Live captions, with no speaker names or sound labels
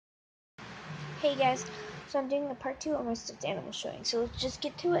Hey guys, so I'm doing a part 2 of my stuffed animal showing, so let's just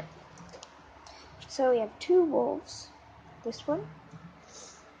get to it. So we have two wolves, this one,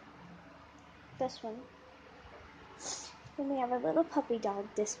 then we have a little puppy dog,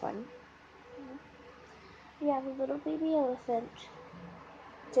 this one. We have a little baby elephant,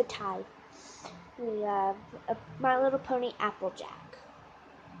 it's a tie. We have a My Little Pony Applejack,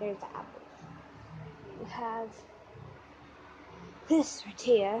 there's the apple. We have this right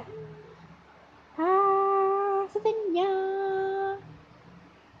here, Savannah.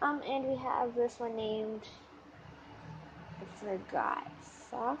 And we have this one named, I forgot,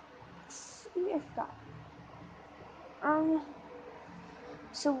 Fox? I forgot.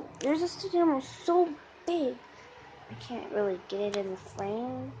 So there's a stuffed animal so big, I can't really get it in the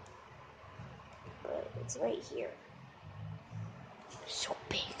frame, but it's right here. So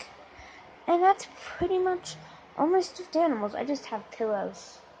big. And that's pretty much all my stuffed animals. I just have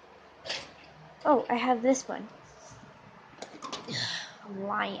pillows. Oh, I have this one. A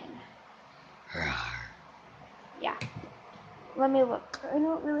lion. Yeah. Let me look. I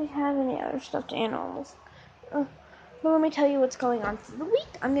don't really have any other stuffed animals. But let me tell you what's going on for the week.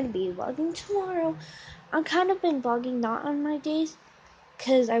 I'm going to be vlogging tomorrow. I've kind of been vlogging not on my days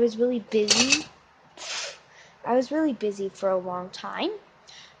because I was really busy. I was really busy for a long time.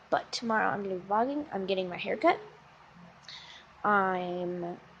 But tomorrow I'm going to be vlogging. I'm getting my hair cut.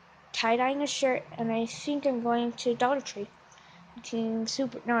 I'm tie-dyeing a shirt. And I think I'm going to Dollar Tree. I'm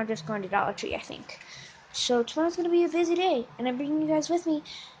just going to Dollar Tree, I think. So tomorrow's going to be a busy day. And I'm bringing you guys with me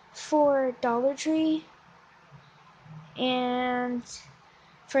for Dollar Tree. And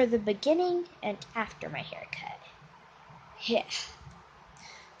for the beginning and after my haircut. Yeah.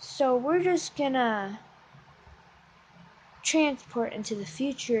 So we're just gonna transport into the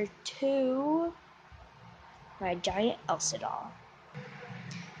future to my giant Elsa doll.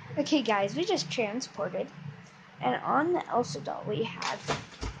 Okay guys, we just transported. And on the Elsa doll we have,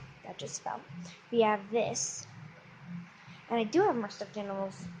 we have this. And I do have more stuffed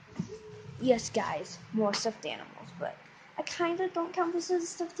animals. Yes guys, more stuffed animals. But I kind of don't count this as a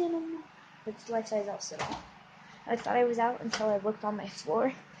stuffed animal. It's life-size Elsa doll. I thought I was out until I looked on my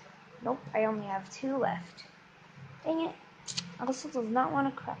floor. Nope, I only have 2 left. Dang it. Elsa does not want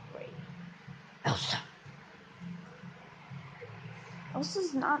to cooperate. Elsa.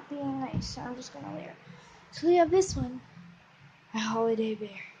 Elsa's not being nice, so I'm just going to leave her. So we have this one. A holiday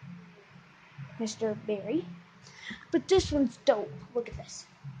bear. Mr. Berry. But this one's dope. Look at this.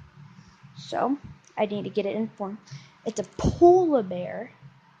 So, I need to get it in form. It's a polar bear.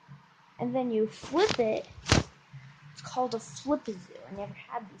 And then you flip it. It's called a flip-a-zoo. I never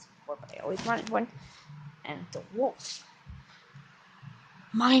had these before, but I always wanted one. And it's a wolf.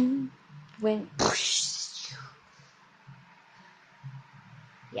 Mine went...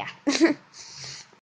 Yeah.